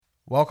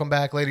Welcome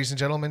back, ladies and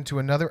gentlemen, to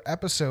another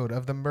episode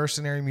of the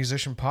Mercenary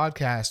Musician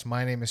Podcast.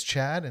 My name is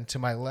Chad, and to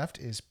my left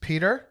is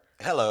Peter.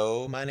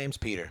 Hello, my name's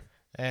Peter.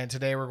 And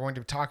today we're going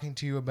to be talking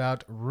to you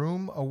about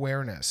room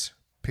awareness.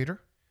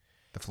 Peter,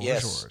 the floor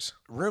is yours.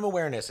 Room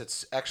awareness.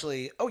 It's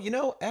actually, well,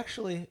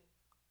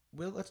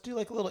 let's do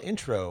like a little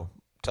intro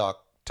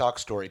talk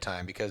story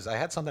time because I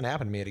had something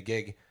happen to me at a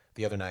gig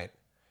the other night.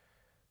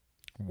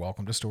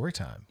 Welcome to story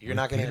time. You're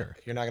not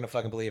gonna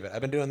fucking believe it. I've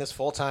been doing this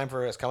full time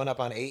it's coming up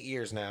on 8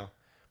 years now,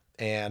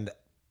 and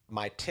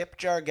my tip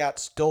jar got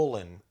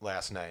stolen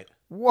last night.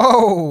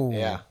 Whoa!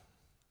 Yeah,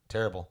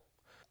 terrible.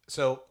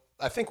 So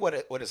I think what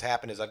has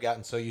happened is I've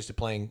gotten so used to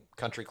playing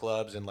country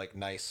clubs and like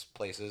nice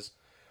places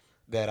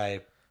that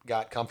I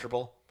got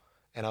comfortable,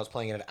 and I was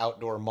playing in an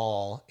outdoor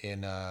mall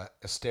in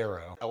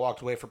Estero. I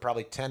walked away for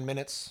probably 10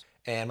 minutes,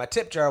 and my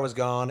tip jar was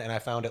gone, and I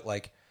found it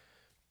like,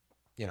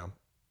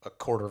 a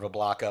quarter of a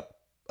block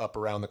up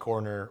around the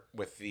corner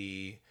with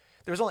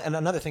and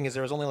another thing is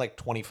there was only like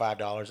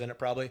 $25 in it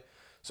probably.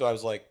 So I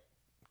was like,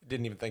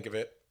 didn't even think of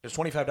it. There's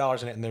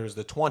 $25 in it, and there's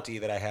the 20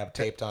 that I have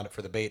taped on it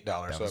for the bait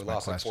dollar. So I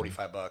lost like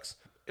 $45.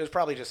 It was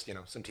probably just,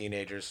 some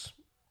teenagers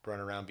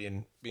running around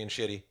being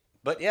shitty.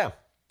 But yeah,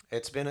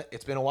 it's been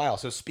a while.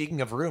 So speaking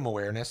of room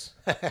awareness,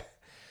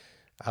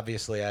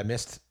 obviously I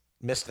missed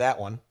that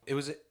one. It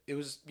was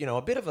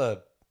a bit of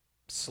a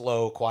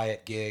slow,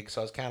 quiet gig. So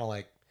I was kind of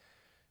like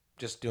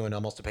just doing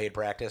almost a paid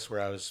practice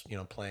where I was,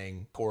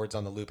 playing chords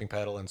on the looping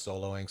pedal and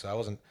soloing. So I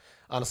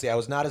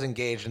was not as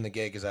engaged in the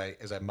gig as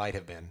I might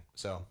have been.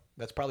 So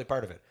that's probably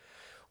part of it.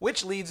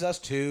 Which leads us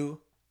to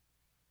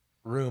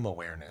room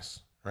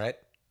awareness, right?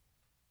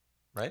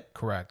 Right?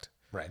 Correct.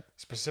 Right.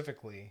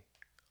 Specifically,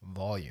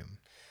 volume.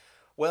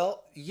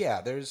 Well,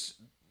 yeah, that's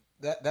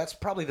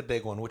probably the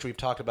big one, which we've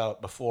talked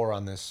about before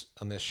on this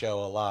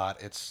show a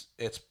lot. It's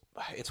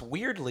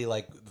weirdly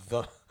like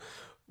the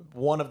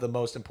one of the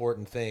most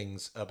important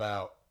things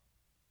about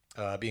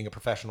being a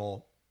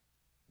professional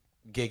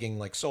gigging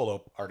like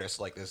solo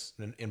artist like this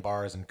in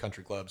bars and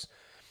country clubs.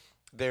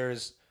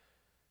 There's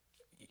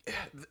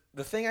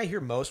the thing I hear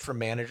most from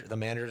the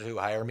managers who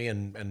hire me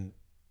and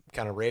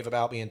kind of rave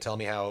about me and tell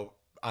me how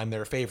I'm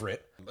their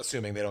favorite,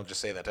 assuming they don't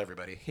just say that to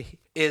everybody,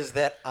 is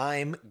that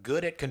I'm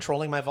good at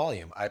controlling my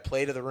volume. I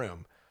play to the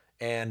room,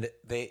 and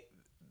they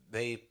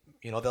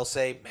they'll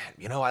say,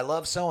 man, I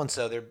love so and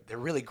so. They're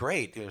really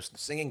great. Their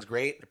singing's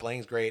great. Their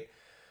playing's great,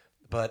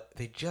 but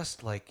they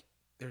just like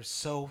they're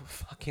so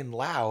fucking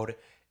loud,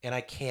 and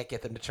I can't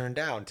get them to turn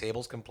down.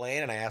 Tables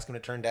complain, and I ask them to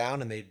turn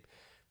down, and they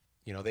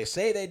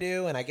say they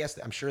do, and I guess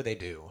I'm sure they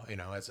do.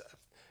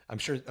 I'm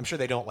sure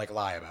they don't like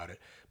lie about it,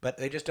 but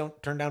they just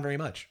don't turn down very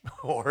much,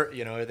 or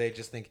they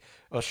just think,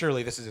 well,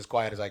 surely this is as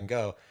quiet as I can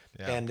go,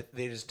 and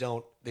they just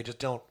don't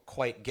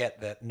quite get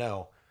that.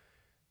 No.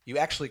 You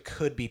actually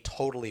could be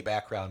totally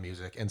background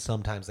music, and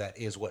sometimes that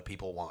is what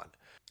people want.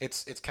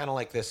 It's kind of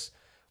like this.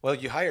 Well,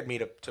 you hired me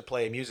to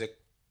play music,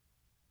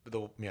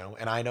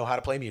 and I know how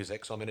to play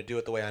music, so I'm going to do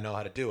it the way I know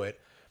how to do it.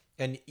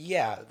 And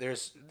yeah,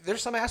 there's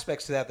some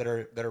aspects to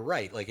that are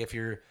right. Like if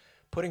you're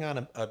putting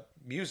on a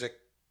musical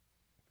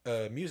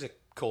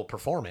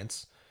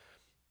performance,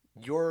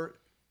 you're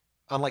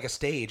on like a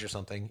stage or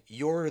something.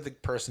 You're the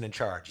person in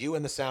charge. You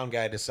and the sound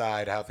guy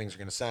decide how things are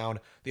going to sound.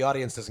 The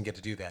audience doesn't get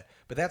to do that.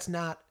 But that's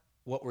not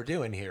what we're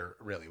doing here,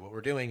 really. What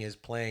we're doing is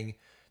playing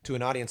to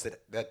an audience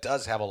that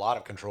does have a lot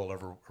of control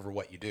over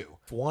what you do.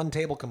 If one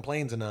table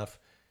complains enough,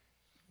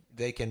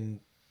 they can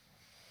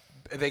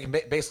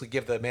basically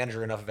give the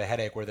manager enough of a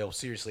headache where they'll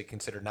seriously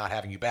consider not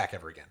having you back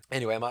ever again.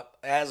 Anyway,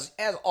 as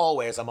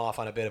always, I'm off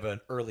on a bit of an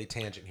early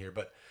tangent here,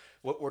 but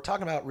what we're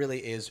talking about really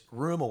is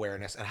room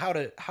awareness and how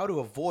to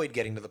avoid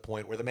getting to the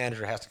point where the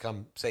manager has to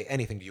come say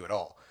anything to you at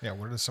all. Yeah,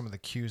 what are some of the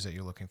cues that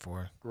you're looking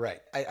for? Right.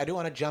 I do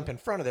want to jump in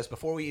front of this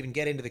before we even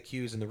get into the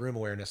cues and the room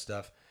awareness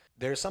stuff.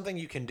 There's something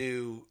you can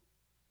do,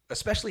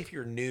 especially if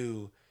you're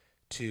new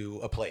to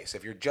a place.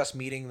 If you're just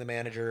meeting the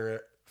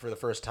manager for the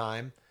first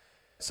time,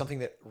 something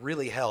that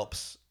really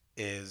helps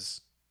is,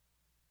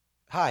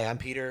 hi, I'm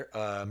Peter.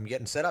 I'm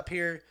getting set up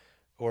here.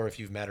 Or if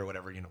you've met or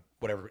whatever,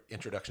 whatever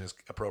introduction is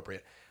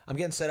appropriate. I'm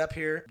getting set up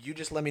here. You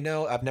just let me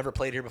know. I've never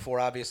played here before,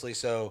 obviously.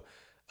 So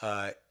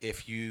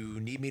if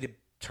you need me to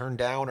turn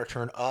down or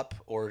turn up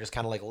or just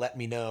kind of like let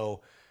me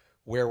know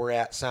where we're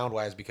at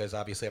sound-wise, because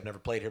obviously I've never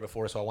played here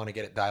before, so I want to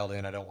get it dialed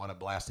in. I don't want to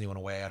blast anyone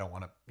away. I don't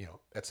want to,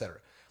 et cetera.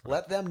 Right.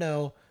 Let them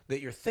know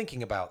that you're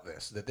thinking about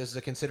this, that this is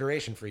a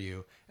consideration for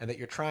you, and that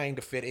you're trying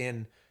to fit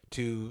in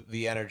to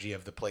the energy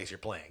of the place you're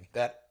playing.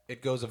 That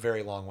it goes a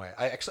very long way.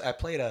 I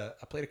played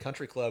a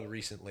country club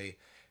recently.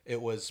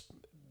 It was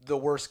the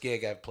worst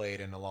gig I've played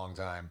in a long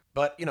time,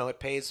 but it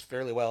pays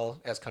fairly well,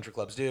 as country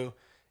clubs do,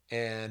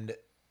 and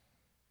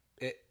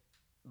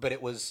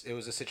it was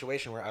a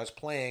situation where I was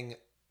playing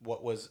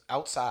what was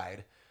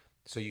outside,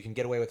 so you can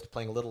get away with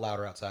playing a little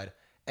louder outside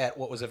at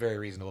what was a very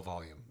reasonable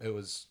volume. It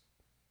was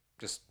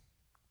just,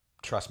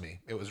 trust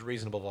me, it was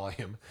reasonable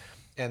volume.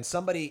 And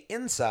somebody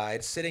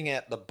inside sitting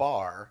at the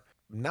bar,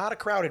 not a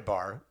crowded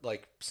bar,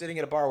 like sitting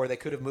at a bar where they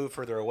could have moved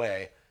further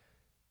away,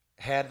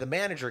 had the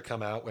manager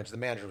come out, which the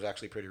manager was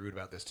actually pretty rude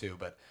about this too,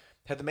 but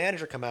had the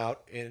manager come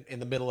out in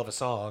the middle of a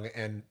song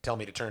and tell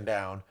me to turn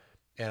down,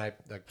 and I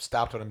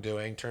stopped what I'm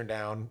doing, turned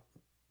down,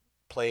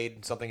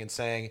 played something and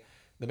sang.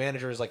 The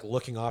manager is like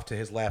looking off to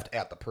his left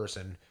at the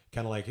person,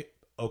 kind of like,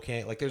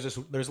 okay, like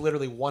there's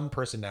literally one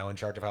person now in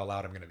charge of how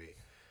loud I'm going to be.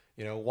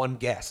 You know, one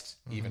guest,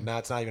 even.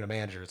 It's not even a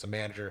manager. It's a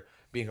manager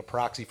being a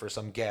proxy for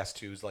some guest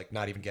who's like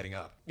not even getting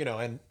up. You know,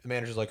 and the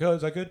manager's like, oh,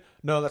 is that good?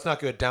 No, that's not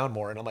good. Down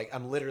more. And I'm like,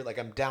 I'm literally like,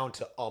 I'm down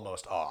to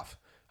almost off.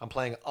 I'm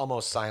playing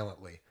almost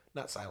silently.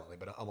 Not silently,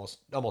 but almost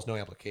no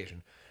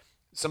amplification.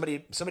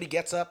 Somebody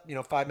gets up,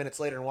 5 minutes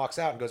later and walks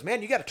out and goes,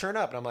 man, you got to turn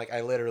up. And I'm like,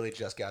 I literally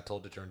just got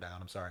told to turn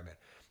down. I'm sorry, man.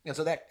 And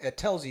so that it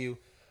tells you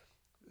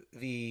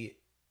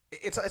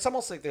it's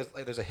almost like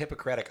there's a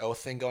Hippocratic oath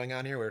thing going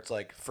on here where it's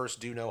like, first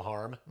do no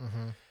harm.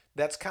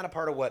 That's kind of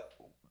part of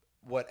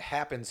what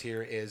happens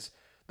here is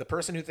the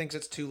person who thinks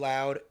it's too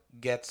loud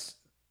gets,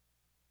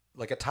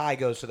 like, a tie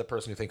goes to the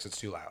person who thinks it's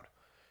too loud.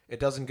 It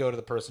doesn't go to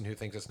the person who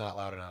thinks it's not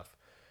loud enough.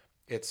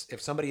 It's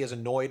if somebody is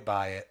annoyed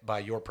by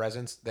your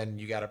presence, then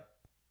you got to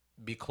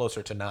be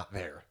closer to not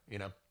there,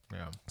 Yeah.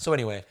 So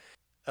anyway,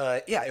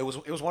 it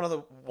was one of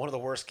the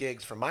worst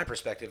gigs from my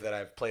perspective that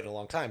I've played in a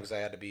long time because I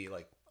had to be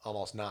like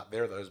almost not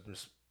there. That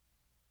was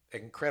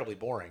incredibly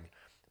boring.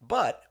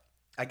 But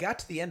I got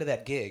to the end of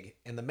that gig,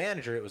 and the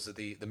manager, it was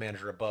the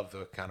manager above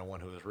the kind of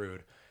one who was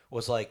rude,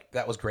 was like,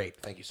 that was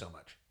great. Thank you so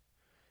much.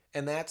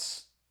 And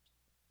that's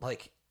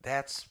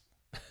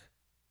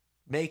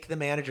make the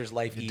manager's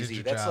life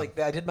easy. That's job. Like,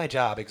 I did my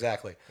job.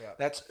 Exactly.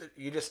 Yeah.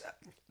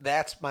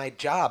 That's my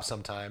job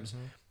sometimes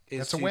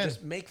is to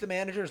just make the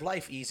manager's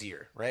life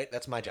easier, right?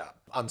 That's my job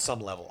on some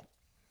level.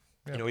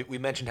 Yeah. We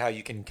mentioned how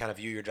you can kind of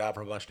view your job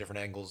from a bunch of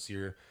different angles.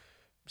 You're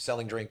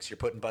selling drinks, you're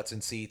putting butts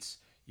in seats,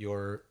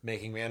 you're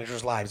making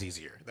managers' lives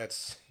easier.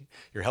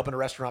 You're helping a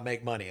restaurant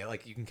make money.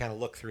 Like, you can kind of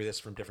look through this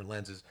from different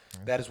lenses.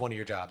 Mm-hmm. That is one of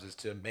your jobs, is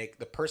to make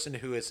the person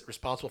who is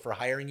responsible for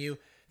hiring you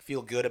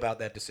feel good about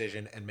that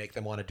decision and make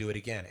them want to do it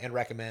again and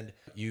recommend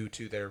you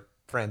to their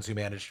friends who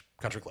manage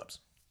country clubs.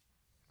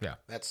 Yeah.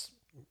 That's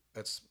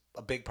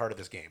a big part of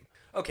this game.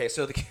 Okay,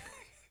 so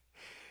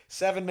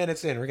 7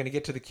 minutes in, we're going to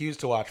get to the cues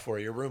to watch for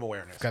your room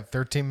awareness. We've got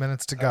 13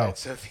 minutes to go.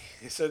 Right,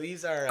 so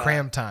these are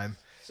cram time.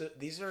 So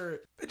these are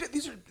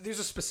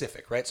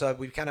specific, right? So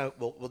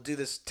we'll do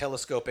this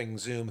telescoping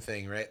zoom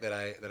thing, right? That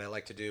I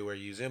like to do, where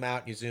you zoom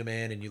out and you zoom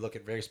in and you look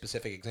at very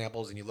specific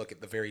examples and you look at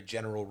the very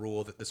general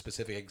rule that the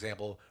specific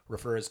example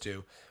refers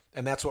to.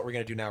 And that's what we're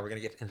going to do now. We're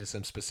going to get into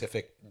some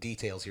specific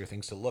details here,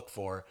 things to look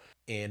for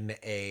in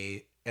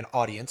an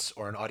audience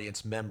or an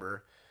audience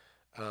member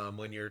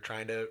when you're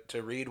trying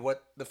to read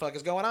what the fuck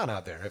is going on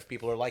out there, if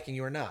people are liking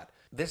you or not.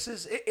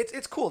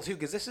 It's cool too,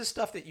 because this is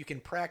stuff that you can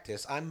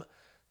practice.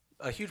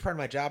 A huge part of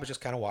my job is just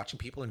kind of watching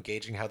people,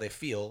 engaging how they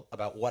feel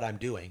about what I'm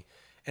doing.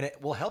 And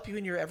it will help you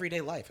in your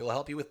everyday life. It will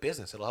help you with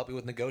business. It will help you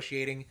with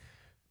negotiating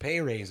pay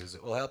raises.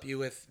 It will help you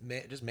with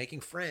just making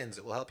friends.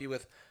 It will help you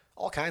with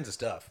all kinds of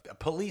stuff.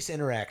 Police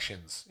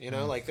interactions,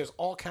 like there's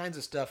all kinds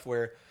of stuff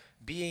where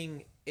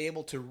being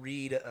able to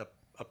read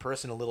a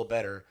person a little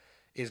better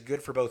is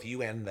good for both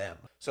you and them.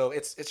 So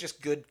it's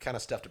just good kind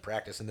of stuff to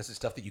practice. And this is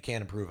stuff that you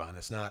can improve on.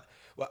 It's not,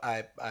 well,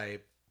 I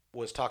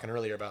was talking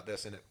earlier about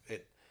this, and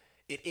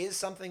it is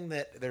something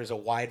that there's a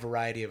wide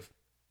variety of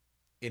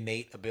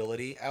innate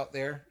ability out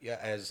there. Yeah,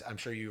 as I'm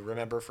sure you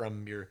remember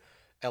from your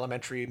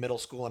elementary, middle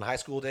school, and high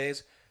school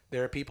days,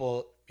 there are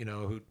people,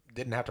 who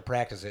didn't have to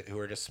practice it, who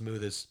are just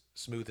smooth as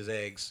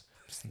eggs.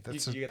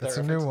 That's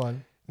a new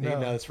one.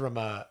 No, it's from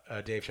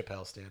Dave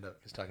Chappelle stand-up.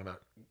 He's talking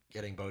about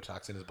getting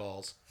Botox in his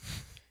balls.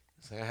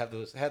 So I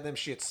had them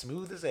shit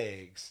smooth as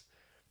eggs.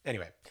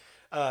 Anyway,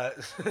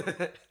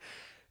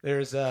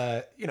 there's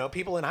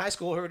people in high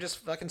school who are just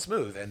fucking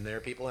smooth, and there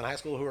are people in high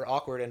school who are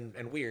awkward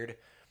and weird,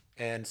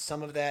 and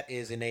some of that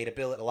is innate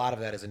ability. A lot of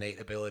that is innate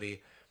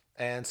ability,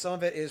 and some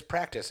of it is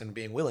practice and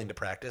being willing to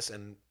practice,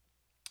 and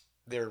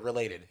they're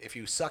related. If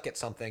you suck at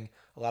something,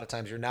 a lot of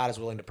times you're not as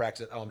willing to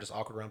practice it. Oh, I'm just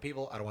awkward around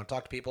people. I don't want to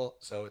talk to people,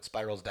 so it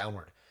spirals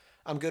downward.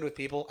 I'm good with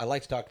people. I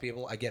like to talk to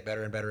people. I get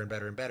better and better and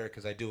better and better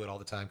because I do it all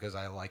the time because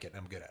I like it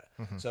and I'm good at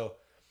it. Mm-hmm. So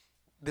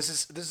this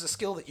is a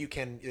skill that you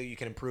can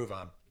improve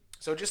on.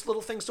 So just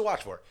little things to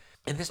watch for.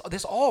 And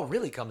this all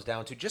really comes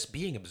down to just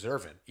being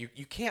observant.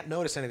 You can't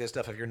notice any of this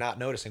stuff if you're not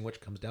noticing,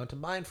 which comes down to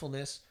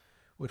mindfulness,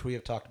 which we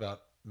have talked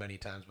about many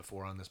times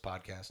before on this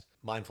podcast.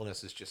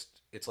 Mindfulness is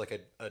it's like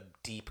a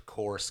deep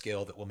core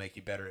skill that will make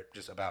you better at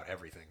just about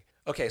everything.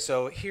 Okay,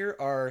 so here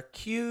are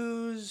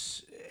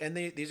cues,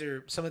 and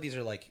some of these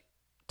are like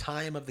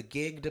time of the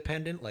gig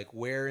dependent, like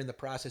where in the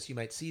process you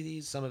might see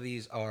these. Some of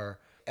these are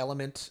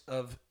element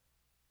of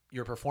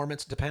your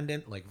performance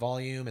dependent, like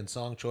volume and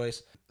song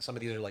choice. Some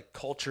of these are like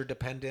culture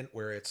dependent,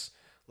 where it's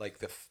like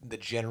the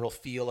general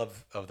feel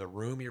of the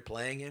room you're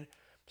playing in.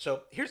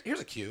 So here's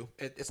a cue.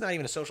 It's not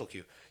even a social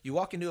cue. You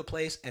walk into a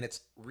place and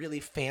it's really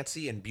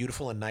fancy and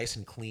beautiful and nice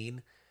and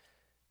clean.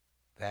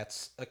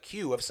 That's a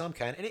cue of some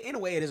kind. And in a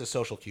way it is a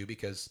social cue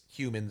because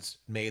humans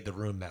made the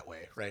room that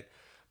way, right?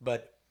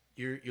 But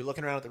you're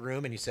looking around at the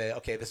room and you say,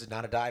 okay, this is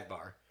not a dive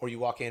bar. Or you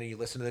walk in and you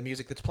listen to the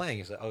music that's playing.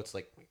 You say, oh, it's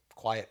like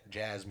quiet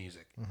jazz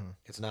music.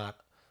 It's not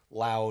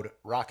loud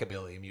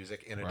rockabilly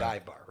music in a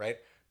dive bar, right?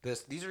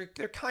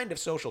 They're kind of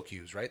social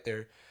cues, right?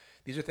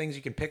 These are things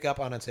you can pick up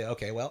on and say,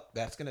 okay, well,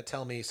 that's going to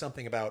tell me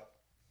something about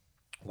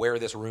where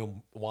this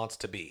room wants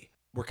to be.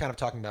 We're kind of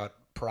talking about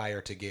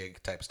prior to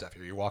gig type stuff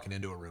here. You're walking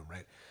into a room,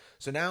 right?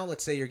 So now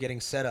let's say you're getting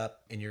set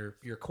up in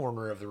your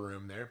corner of the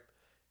room there,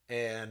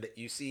 and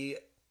you see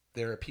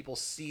there are people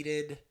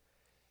seated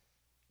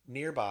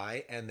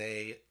nearby, and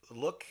they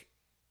look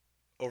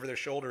over their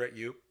shoulder at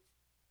you,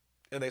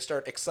 and they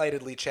start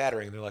excitedly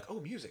chattering. And they're like, oh,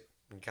 music.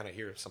 And you kind of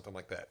hear something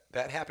like that.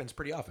 That happens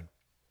pretty often.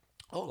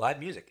 Oh, live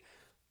music.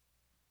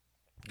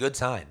 Good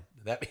sign.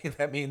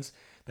 That means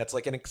that's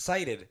like an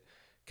excited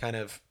kind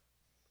of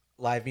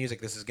live music.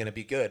 This is going to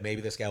be good.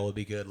 Maybe this guy will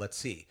be good. Let's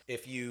see.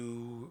 If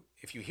you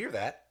hear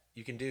that,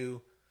 you can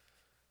do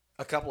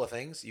a couple of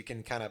things. You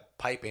can kind of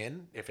pipe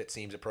in if it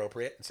seems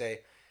appropriate and say,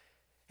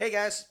 hey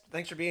guys,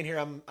 thanks for being here.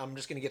 I'm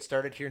just going to get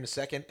started here in a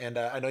second. And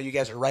I know you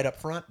guys are right up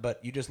front,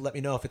 but you just let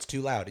me know if it's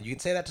too loud. And you can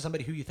say that to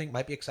somebody who you think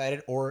might be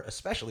excited, or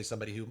especially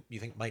somebody who you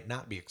think might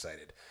not be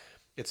excited.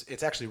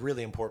 It's actually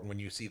really important when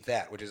you see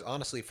that, which is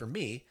honestly for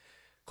me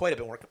quite a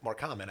bit more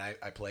common.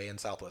 I play in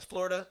Southwest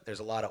Florida. There's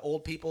a lot of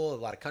old people, a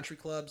lot of country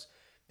clubs.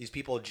 These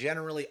people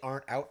generally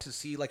aren't out to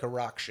see like a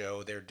rock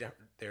show.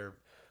 They're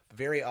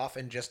very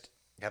often just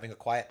having a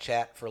quiet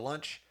chat for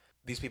lunch.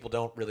 These people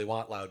don't really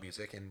want loud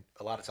music, and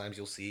a lot of times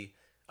you'll see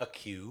a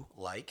cue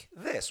like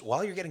this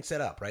while you're getting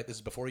set up, right? This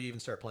is before you even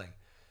start playing.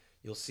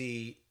 You'll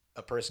see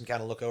a person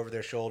kind of look over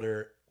their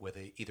shoulder with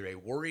either a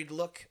worried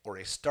look or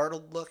a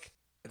startled look.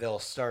 They'll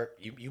start,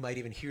 you might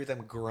even hear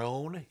them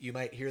groan. You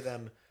might hear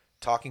them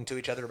talking to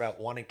each other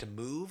about wanting to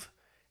move.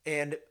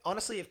 And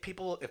honestly, if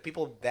people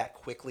that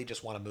quickly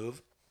just want to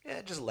move,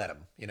 just let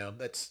them.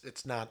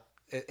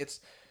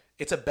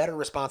 It's a better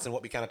response than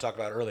what we kind of talked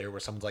about earlier, where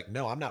someone's like,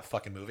 "No, I'm not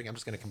fucking moving. I'm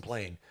just going to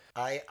complain."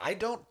 I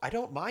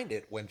don't mind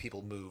it when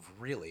people move.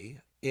 Really,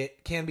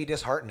 it can be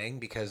disheartening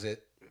because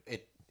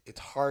it's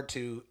hard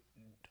to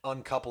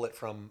uncouple it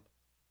from,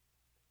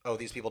 oh,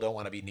 these people don't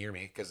want to be near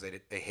me because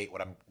they hate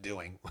what I'm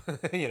doing,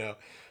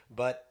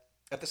 But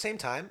at the same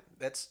time,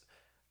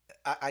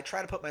 I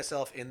try to put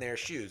myself in their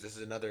shoes. This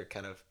is another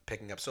kind of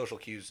picking up social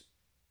cues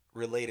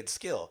related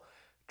skill.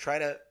 Try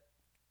to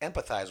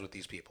empathize with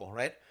these people,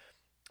 right?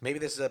 Maybe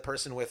this is a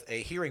person with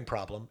a hearing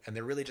problem, and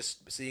they're really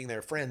just seeing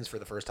their friends for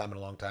the first time in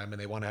a long time,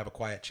 and they want to have a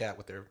quiet chat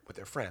with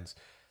their friends.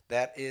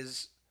 That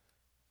is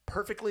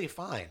perfectly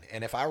fine.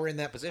 And if I were in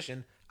that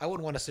position, I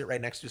wouldn't want to sit right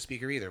next to a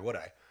speaker either, would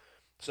I?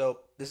 So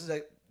this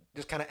is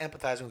just kind of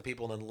empathizing with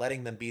people and then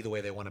letting them be the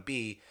way they want to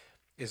be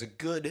is a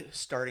good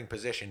starting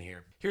position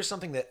here. Here's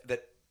something that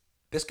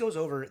this goes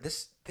over.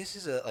 This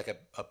is a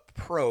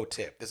pro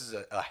tip. This is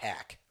a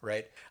hack,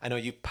 right? I know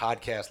you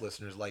podcast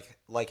listeners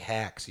like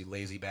hacks, you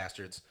lazy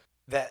bastards.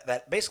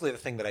 That basically the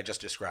thing that I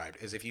just described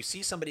is if you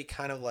see somebody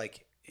kind of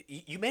like,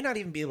 you may not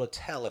even be able to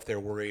tell if they're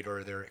worried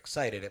or they're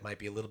excited. It might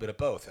be a little bit of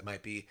both. It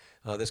might be,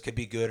 this could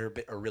be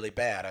good or really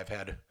bad.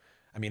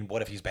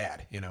 What if he's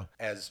bad,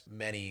 as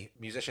many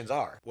musicians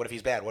are? What if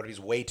he's bad? What if he's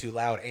way too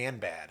loud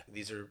and bad?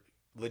 These are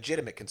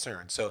legitimate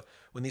concerns. So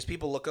when these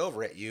people look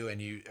over at you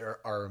and you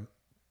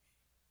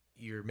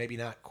you're maybe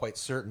not quite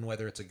certain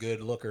whether it's a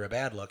good look or a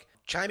bad look,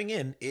 chiming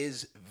in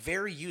is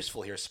very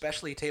useful here,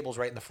 especially tables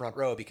right in the front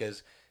row,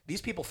 because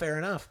these people, fair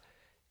enough,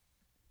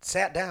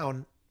 sat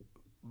down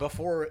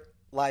before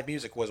live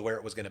music was where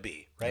it was going to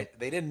be, right? Yep.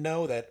 They didn't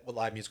know that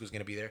live music was going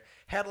to be there.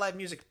 Had live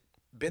music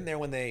been there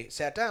when they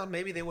sat down,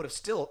 maybe they would have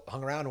still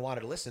hung around and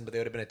wanted to listen, but they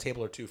would have been a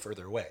table or two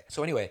further away.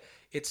 So anyway,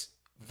 it's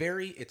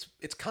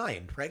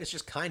kind, right? It's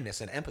just kindness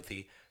and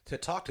empathy to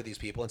talk to these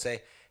people and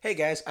say, hey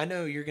guys, I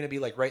know you're going to be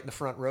like right in the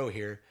front row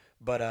here,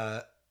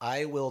 but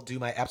I will do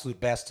my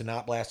absolute best to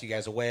not blast you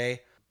guys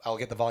away. I'll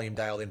get the volume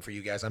dialed in for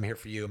you guys. I'm here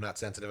for you. I'm not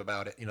sensitive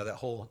about it. That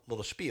whole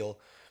little spiel.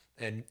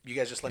 And you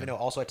guys just let me know.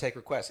 Also, I take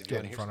requests. If you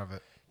get in front of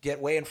it. Get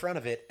way in front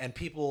of it, and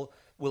people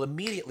will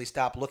immediately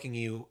stop looking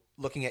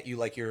at you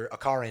like you're a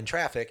car in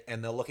traffic,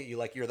 and they'll look at you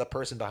like you're the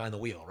person behind the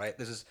wheel, right?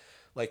 This is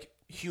like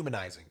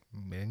humanizing.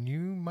 And you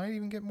might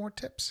even get more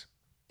tips.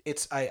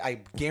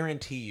 I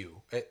guarantee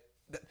you.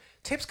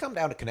 Tips come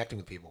down to connecting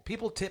with people.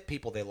 People tip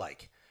people they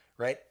like,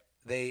 right?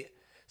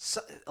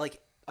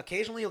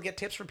 Occasionally you'll get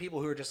tips from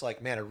people who are just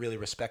like, man, I really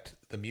respect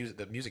the music.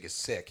 The music is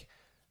sick.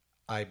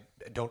 I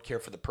don't care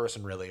for the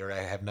person really, or I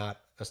have not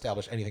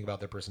established anything about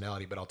their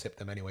personality, but I'll tip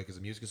them anyway because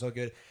the music is so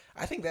good.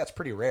 I think that's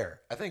pretty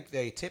rare. I think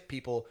they tip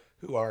people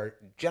who are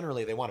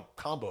generally, they want a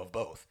combo of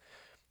both.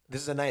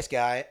 This is a nice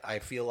guy. I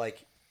feel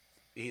like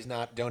he's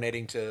not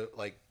donating to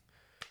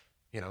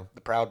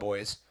the Proud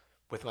Boys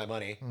with my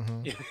money,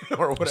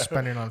 or whatever.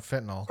 Spending on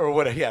fentanyl. Or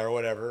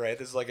whatever, right?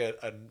 This is like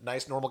a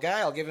nice, normal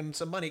guy. I'll give him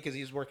some money because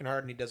he's working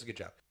hard and he does a good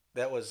job.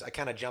 I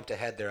kind of jumped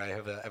ahead there. I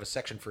have a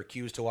section for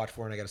cues to watch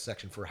for, and I got a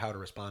section for how to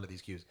respond to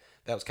these cues.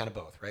 That was kind of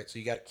both, right? So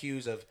you got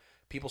cues of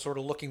people sort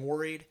of looking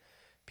worried.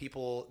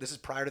 This is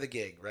prior to the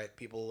gig, right?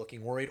 People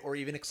looking worried or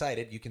even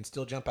excited. You can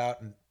still jump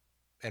out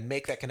and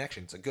make that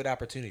connection. It's a good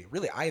opportunity.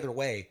 Really, either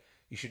way,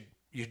 you should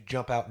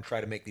jump out and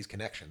try to make these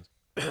connections.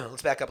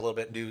 Let's back up a little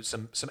bit and do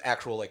some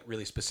actual like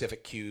really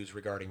specific cues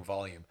regarding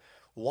volume.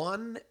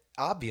 One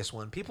obvious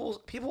one,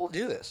 people will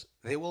do this.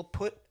 They will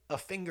put a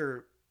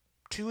finger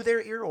to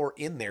their ear or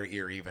in their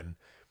ear even.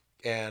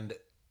 And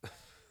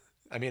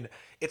I mean,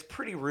 it's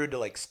pretty rude to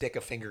like stick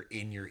a finger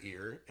in your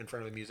ear in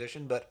front of a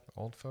musician, but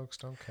old folks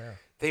don't care.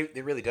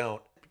 They really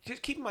don't.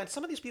 Just keep in mind,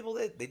 some of these people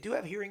they do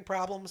have hearing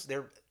problems.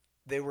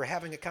 They were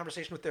having a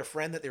conversation with their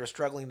friend that they were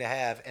struggling to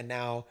have, and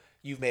now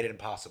you've made it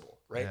impossible,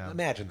 right? Yeah.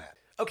 Imagine that.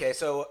 Okay,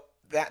 so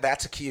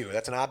that's a cue.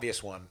 That's an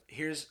obvious one.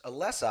 Here's a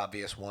less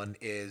obvious one: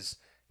 is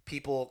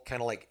people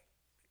kind of like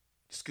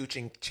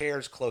scooching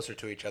chairs closer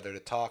to each other to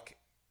talk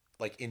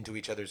like into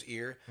each other's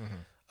ear.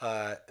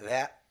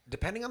 That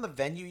depending on the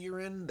venue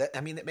you're in, that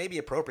I mean, it may be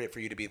appropriate for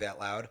you to be that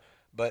loud,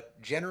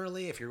 but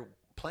generally, if you're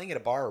playing at a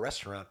bar or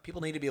restaurant,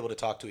 people need to be able to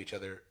talk to each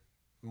other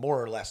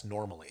more or less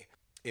normally.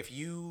 If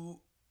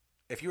you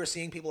are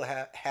seeing people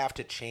have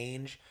to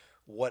change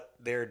what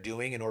they're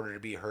doing in order to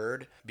be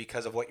heard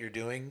because of what you're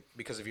doing,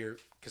 because of your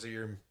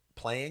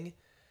playing,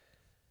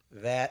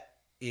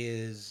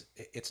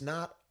 it's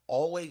not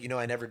always,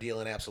 I never deal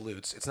in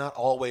absolutes. It's not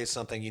always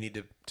something you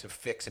need to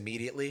fix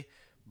immediately,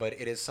 but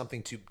it is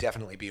something to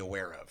definitely be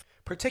aware of.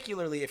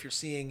 Particularly if you're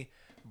seeing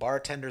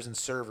bartenders and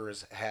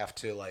servers have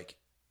to like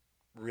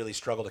really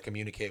struggle to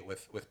communicate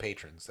with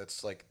patrons.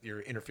 That's like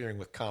you're interfering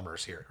with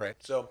commerce here, right?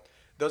 So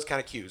those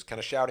kind of cues, kind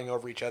of shouting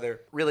over each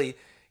other, really,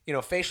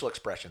 facial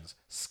expressions,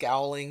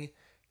 scowling,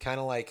 kind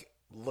of like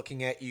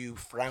looking at you,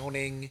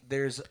 frowning.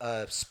 There's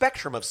a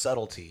spectrum of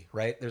subtlety,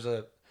 right?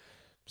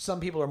 Some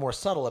people are more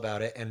subtle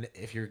about it, and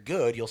if you're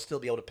good, you'll still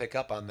be able to pick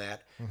up on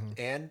that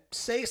and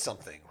say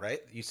something,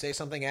 right? You say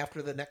something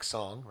after the next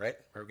song, right?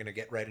 We're going to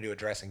get right into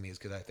addressing these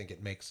because I think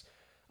it makes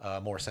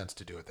more sense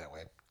to do it that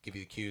way. Give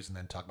you the cues and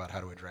then talk about how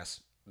to address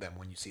them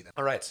when you see them.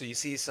 All right, so you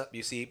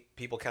see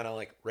people kind of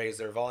like raise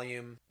their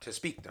volume to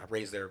speak,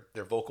 raise their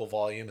vocal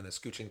volume, and then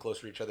scooching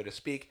closer to each other to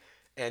speak.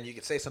 And you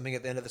could say something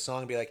at the end of the song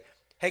and be like,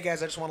 "Hey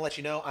guys, I just want to let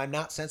you know I'm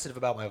not sensitive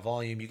about my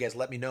volume. You guys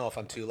let me know if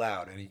I'm too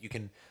loud." And you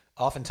can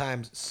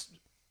oftentimes,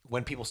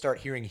 when people start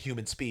hearing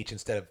human speech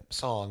instead of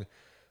song,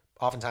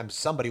 oftentimes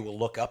somebody will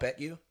look up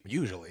at you,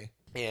 usually,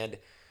 and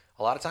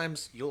a lot of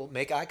times you'll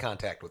make eye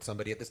contact with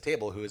somebody at this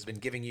table who has been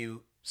giving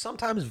you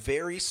sometimes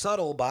very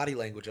subtle body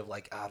language of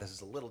like, this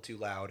is a little too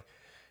loud.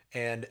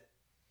 And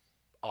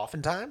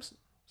oftentimes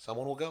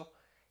someone will go,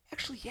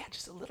 "Actually, yeah,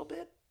 just a little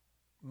bit."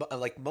 But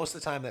like most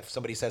of the time if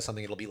somebody says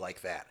something, it'll be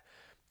like that.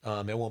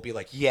 It won't be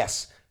like,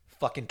 "Yes,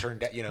 fucking turn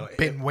down,"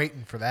 Been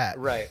waiting for that.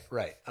 Right.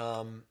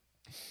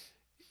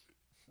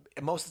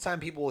 Most of the time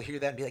people will hear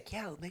that and be like,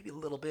 "Yeah, maybe a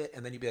little bit."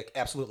 And then you'd be like,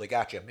 "Absolutely,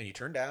 gotcha." And you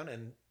turn down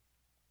and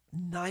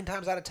 9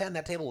 times out of 10,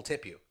 that table will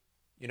tip you.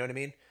 You know what I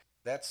mean?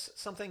 That's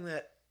something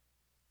that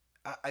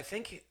I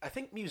think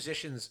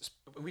musicians,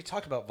 we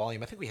talked about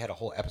volume. I think we had a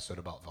whole episode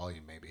about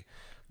volume maybe,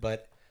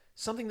 but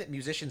something that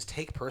musicians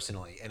take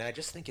personally, and I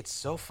just think it's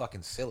so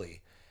fucking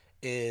silly,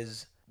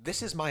 is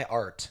this is my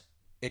art.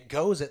 It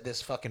goes at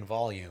this fucking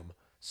volume.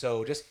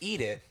 So just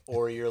eat it,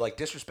 or you're like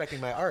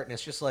disrespecting my art. And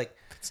it's just like,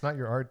 it's not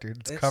your art, dude.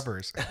 It's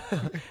covers.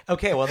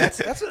 Okay, well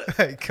that's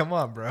hey, come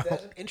on, bro.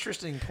 That's an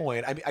interesting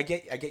point. I mean, I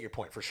get your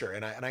point for sure,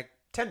 and I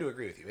tend to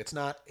agree with you. It's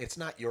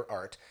not your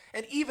art.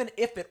 And even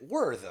if it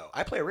were, though,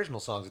 I play original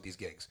songs at these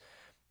gigs.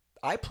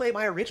 I play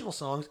my original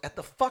songs at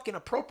the fucking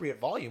appropriate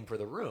volume for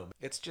the room.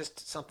 It's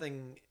just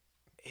something.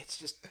 It's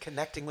just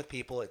connecting with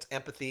people. It's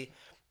empathy.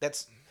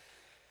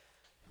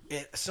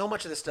 So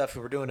much of this stuff,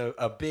 we're doing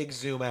a big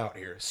zoom out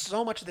here.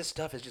 So much of this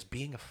stuff is just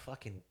being a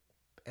fucking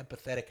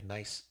empathetic,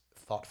 nice,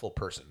 thoughtful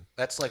person.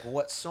 That's like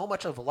what so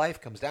much of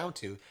life comes down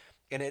to,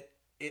 and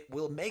it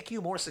will make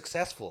you more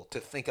successful to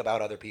think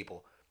about other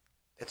people.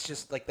 It's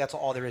just like that's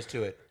all there is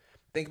to it.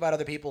 Think about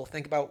other people.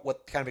 Think about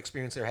what kind of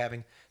experience they're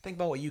having. Think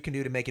about what you can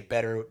do to make it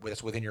better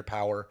that's within your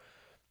power,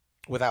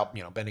 without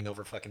bending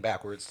over fucking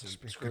backwards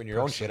and screwing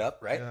your own shit up.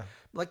 Right? Yeah.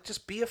 Like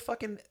just be a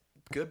fucking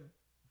good,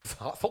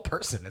 thoughtful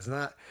person. It's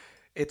not.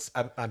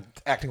 I'm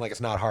acting like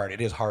it's not hard.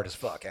 It is hard as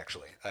fuck.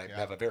 Actually, I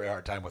have a very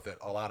hard time with it.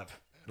 A lot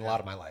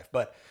of my life,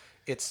 but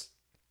it's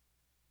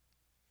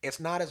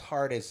not as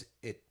hard as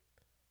it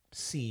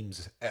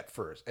seems at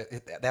first.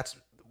 That's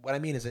what I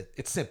mean. Is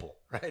it's simple,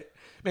 right?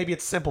 Maybe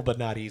it's simple but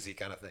not easy,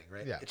 kind of thing,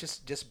 right? Yeah. It's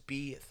just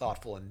be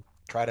thoughtful and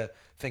try to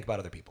think about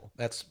other people.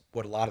 That's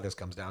what a lot of this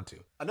comes down to.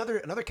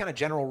 Another kind of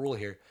general rule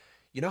here.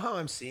 You know how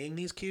I'm seeing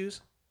these cues?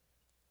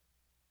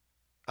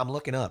 I'm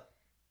looking up.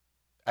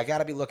 I got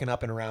to be looking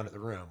up and around at the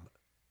room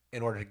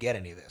in order to get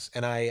any of this.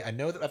 And I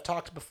know that I've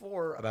talked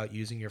before about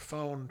using your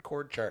phone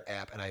chord chart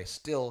app, and I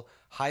still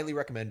highly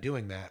recommend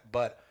doing that.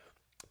 But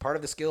part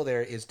of the skill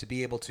there is to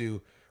be able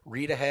to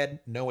read ahead,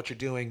 know what you're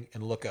doing,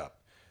 and look up.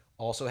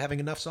 Also,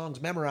 having enough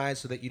songs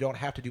memorized so that you don't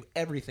have to do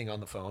everything on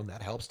the phone.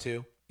 That helps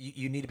too.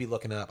 You need to be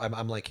looking up.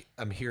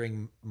 I'm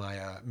hearing my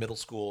middle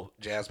school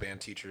jazz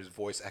band teacher's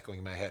voice echoing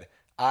in my head.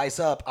 Eyes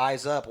up,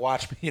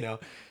 watch me,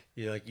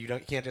 You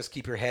can't just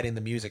keep your head in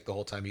the music the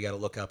whole time. You got to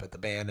look up at the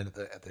band and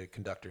at the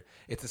conductor.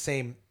 It's the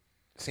same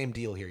same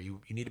deal here.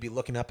 You need to be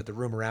looking up at the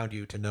room around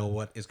you to know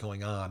what is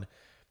going on,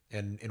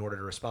 and in order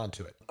to respond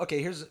to it.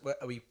 Okay,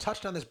 we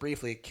touched on this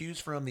briefly. Cues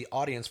from the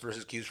audience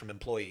versus cues from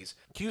employees.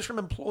 Cues from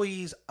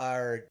employees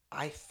are,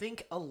 I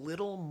think, a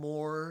little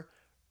more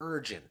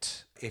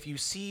urgent. If you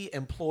see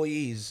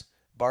employees,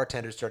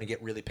 bartenders starting to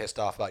get really pissed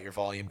off about your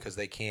volume because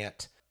they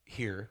can't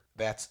hear,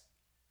 that's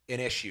an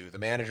issue. The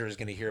manager is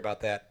going to hear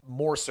about that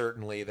more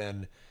certainly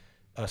than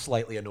a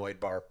slightly annoyed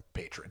bar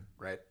patron,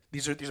 right?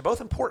 These are both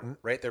important,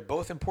 right? They're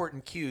both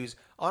important cues.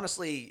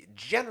 Honestly,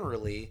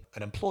 generally,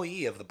 an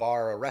employee of the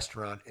bar or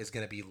restaurant is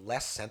going to be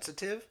less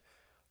sensitive.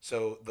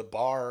 So the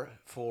bar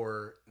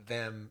for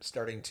them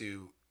starting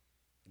to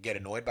get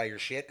annoyed by your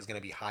shit is going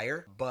to be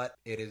higher, but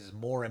it is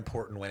more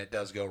important when it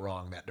does go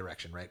wrong that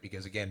direction, right?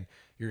 Because again,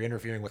 you're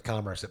interfering with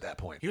commerce at that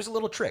point. Here's a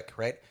little trick,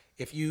 right?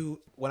 If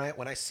you when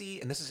I see,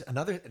 and this is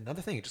another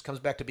thing, it just comes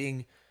back to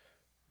being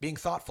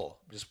thoughtful,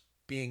 just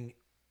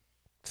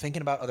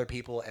thinking about other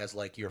people as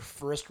like your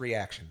first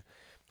reaction.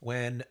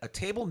 When a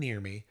table near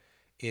me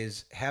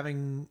is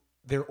having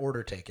their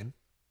order taken,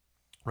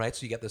 right?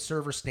 So you got the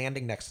server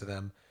standing next to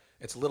them.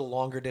 It's a little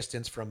longer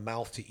distance from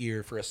mouth to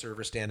ear for a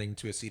server standing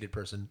to a seated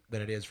person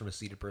than it is from a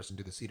seated person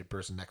to the seated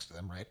person next to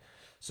them, right?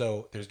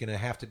 So there's going to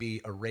have to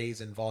be a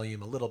raise in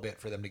volume a little bit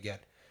for them to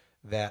get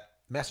that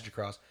message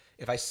across.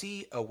 If I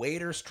see a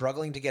waiter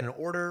struggling to get an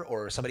order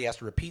or somebody has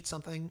to repeat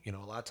something, a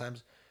lot of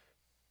times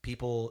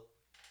people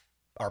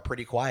are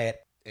pretty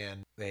quiet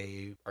and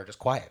they are just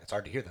quiet. It's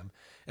hard to hear them.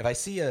 If I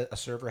see a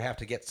server have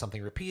to get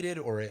something repeated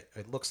or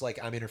it looks like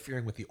I'm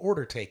interfering with the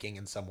order taking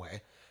in some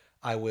way,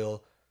 I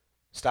will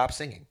stop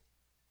singing.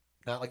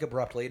 Not like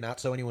abruptly, not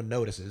so anyone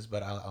notices,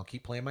 but I'll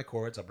keep playing my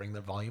chords. I'll bring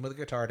the volume of the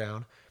guitar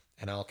down,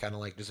 and I'll kind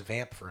of like just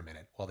vamp for a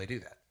minute while they do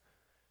that.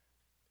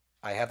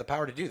 I have the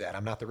power to do that.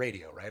 I'm not the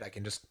radio, right? I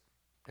can just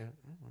kind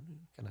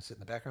of sit in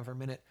the background for a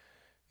minute.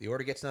 The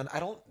order gets done. I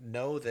don't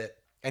know that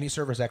any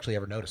servers actually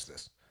ever noticed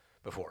this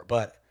before,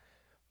 but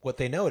what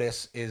they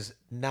notice is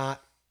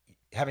not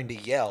having to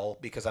yell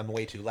because I'm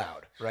way too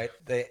loud, right?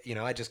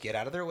 I just get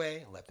out of their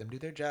way, let them do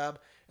their job,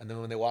 and then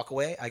when they walk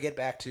away, I get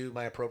back to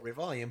my appropriate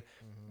volume,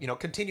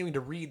 continuing to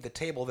read the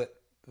table that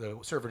the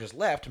server just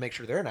left to make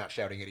sure they're not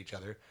shouting at each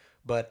other.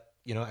 But,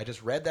 I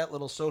just read that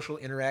little social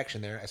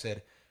interaction there. I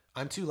said,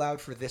 I'm too loud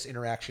for this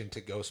interaction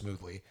to go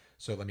smoothly.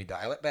 So let me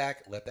dial it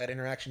back, let that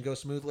interaction go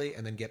smoothly,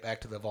 and then get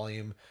back to the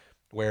volume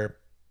where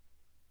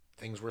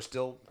things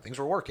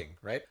were working,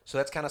 right? So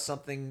that's kind of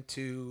something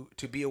to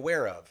be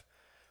aware of.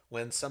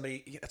 When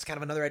somebody, it's kind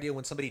of another idea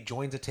when somebody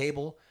joins a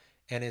table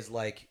and is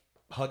like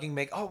hugging,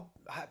 I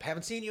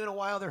haven't seen you in a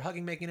while. They're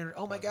hugging,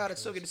 oh my God,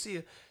 it's so good to see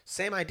you.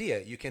 Same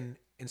idea. You can,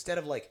 instead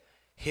of like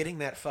hitting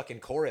that fucking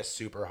chorus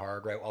super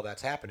hard, right, while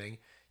that's happening,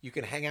 you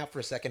can hang out for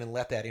a second and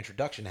let that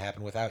introduction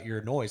happen without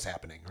your noise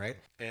happening, right?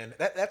 And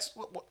that's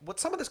what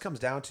some of this comes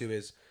down to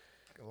is,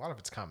 a lot of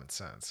it's common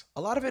sense.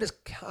 A lot of it is,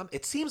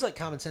 it seems like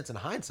common sense in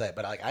hindsight,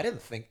 but I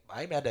didn't think,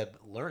 I had to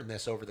learn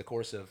this over the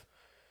course of,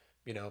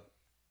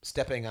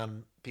 stepping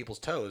on people's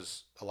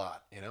toes a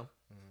lot,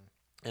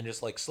 and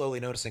just like slowly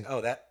noticing,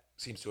 oh, that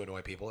seems to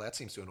annoy people. That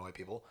seems to annoy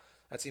people.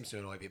 That seems to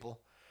annoy people.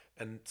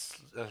 And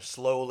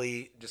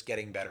slowly just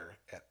getting better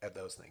at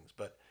those things.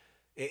 But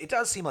it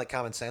does seem like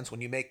common sense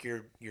when you make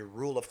your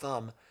rule of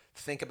thumb,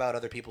 think about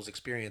other people's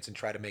experience and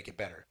try to make it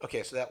better.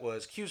 Okay, so that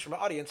was cues from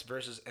audience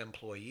versus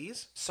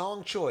employees.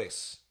 Song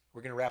choice.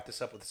 We're going to wrap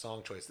this up with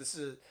song choice. This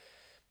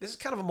is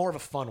kind of more of a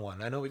fun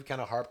one. I know we've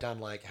kind of harped on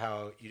like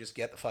how you just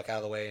get the fuck out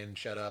of the way and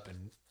shut up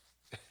and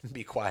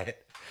be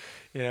quiet,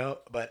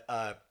 but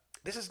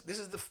this is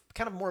the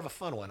kind of more of a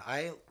fun one.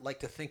 I like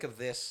to think of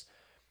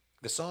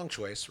the song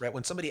choice, right?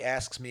 When somebody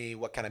asks me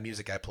what kind of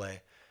music I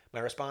play, my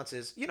response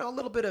is, a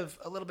little bit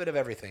of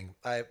everything.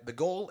 The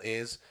goal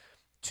is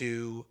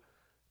to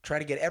try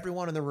to get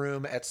everyone in the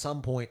room at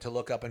some point to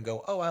look up and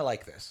go, oh, I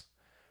like this,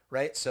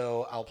 right?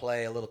 So I'll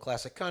play a little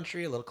classic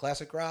country, a little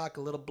classic rock,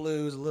 a little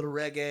blues, a little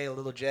reggae, a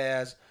little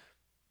jazz,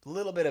 a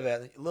little bit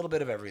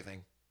of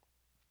everything.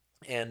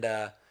 And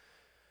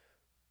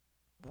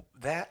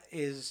that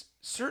is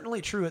certainly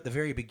true at the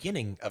very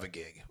beginning of a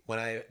gig. When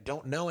I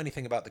don't know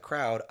anything about the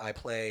crowd, I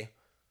play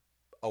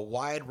a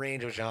wide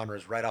range of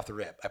genres right off the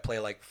rip. I play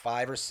like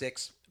 5 or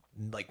 6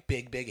 like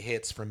big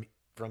hits from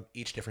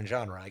each different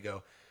genre. I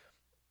go,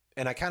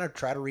 and I kind of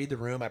try to read the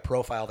room. I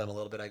profile them a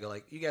little bit. I go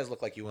like, you guys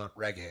look like you want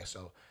reggae,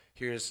 so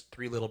here's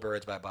 3 Little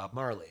Birds by Bob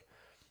Marley.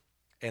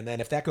 And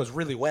then if that goes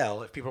really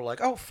well, if people are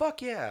like, oh,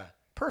 fuck yeah,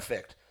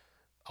 perfect,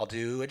 I'll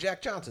do a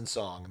Jack Johnson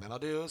song, and then I'll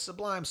do a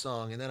Sublime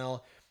song, and then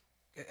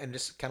and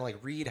just kind of like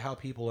read how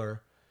people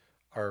are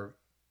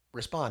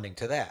responding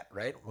to that,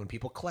 right? When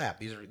people clap,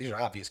 these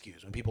are obvious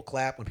cues. When people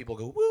clap, when people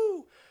go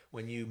woo,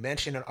 when you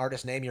mention an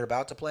artist name you're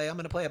about to play, I'm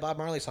going to play a Bob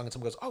Marley song, and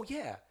someone goes, oh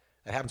yeah,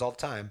 that happens all the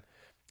time.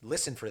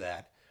 Listen for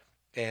that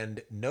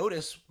and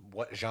notice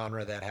what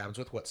genre that happens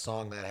with, what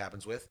song that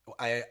happens with.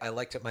 I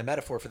like to, my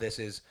metaphor for this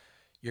is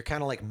you're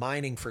kind of like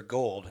mining for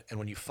gold, and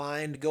when you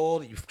find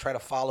gold, you try to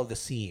follow the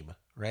seam,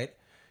 right?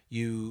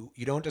 You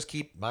don't just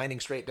keep mining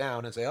straight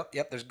down and say, oh,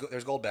 yep,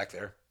 there's gold back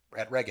there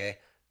at reggae.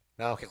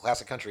 Now, okay,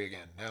 classic country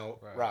again. Now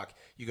Right. rock.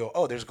 You go,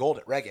 oh, there's gold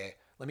at reggae.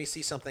 Let me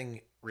see something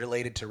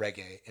related to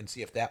reggae and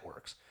see if that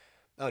works.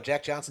 Oh,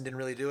 Jack Johnson didn't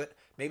really do it.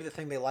 Maybe the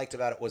thing they liked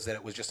about it was that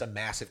it was just a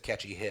massive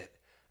catchy hit.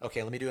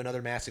 Okay, let me do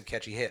another massive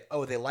catchy hit.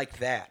 Oh, they liked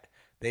that.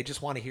 They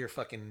just want to hear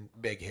fucking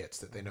big hits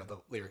that they know the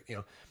lyric,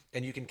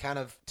 And you can kind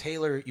of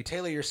tailor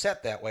your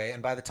set that way,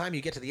 and by the time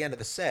you get to the end of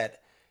the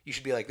set, you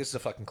should be like, this is a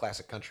fucking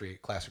classic country,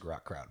 classic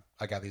rock crowd.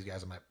 I got these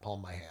guys in my palm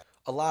of my hand.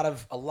 A lot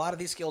of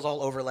these skills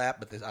all overlap,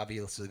 but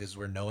obviously this is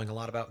where knowing a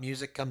lot about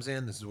music comes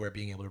in. This is where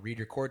being able to read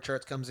your chord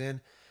charts comes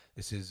in.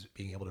 This is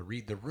being able to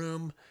read the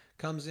room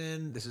comes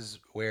in. This is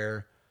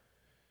where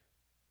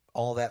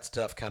all that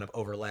stuff kind of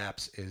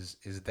overlaps is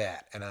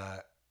that. And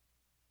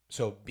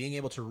so being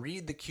able to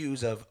read the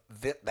cues of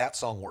that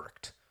song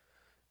worked.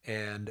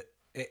 And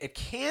it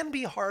can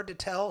be hard to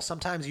tell.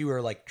 Sometimes you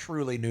are like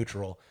truly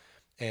neutral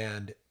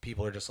and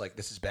people are just like,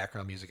 this is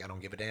background music, I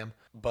don't give a damn.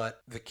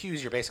 But the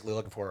cues you're basically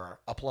looking for are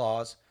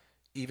applause,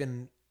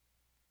 even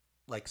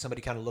like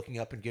somebody kind of looking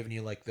up and giving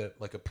you like the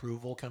like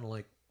approval, kind of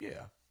like,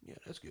 yeah,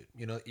 that's good.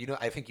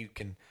 I think you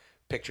can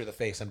picture the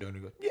face I'm doing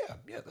and go,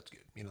 yeah, that's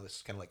good. This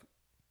is kind of like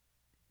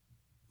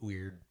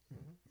weird.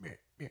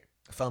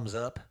 Thumbs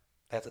up.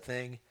 That's a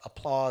thing.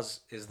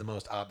 Applause is the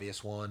most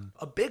obvious one.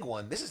 A big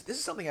one. This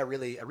is something I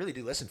really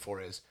do listen for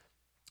is,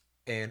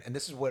 and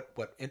this is what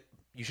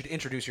you should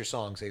introduce your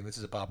song saying this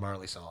is a Bob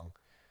Marley song.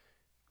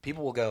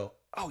 People will go,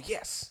 oh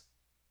yes,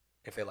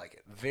 if they like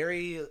it.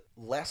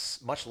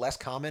 Much less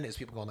common is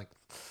people going like,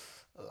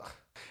 ugh.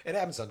 It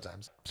happens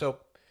sometimes. So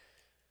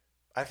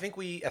I think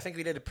we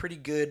did a pretty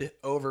good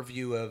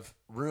overview of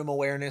room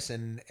awareness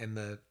and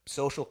the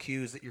social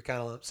cues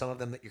that some of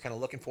them that you're kind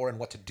of looking for and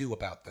what to do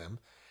about them.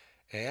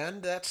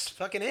 And that's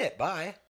fucking it. Bye.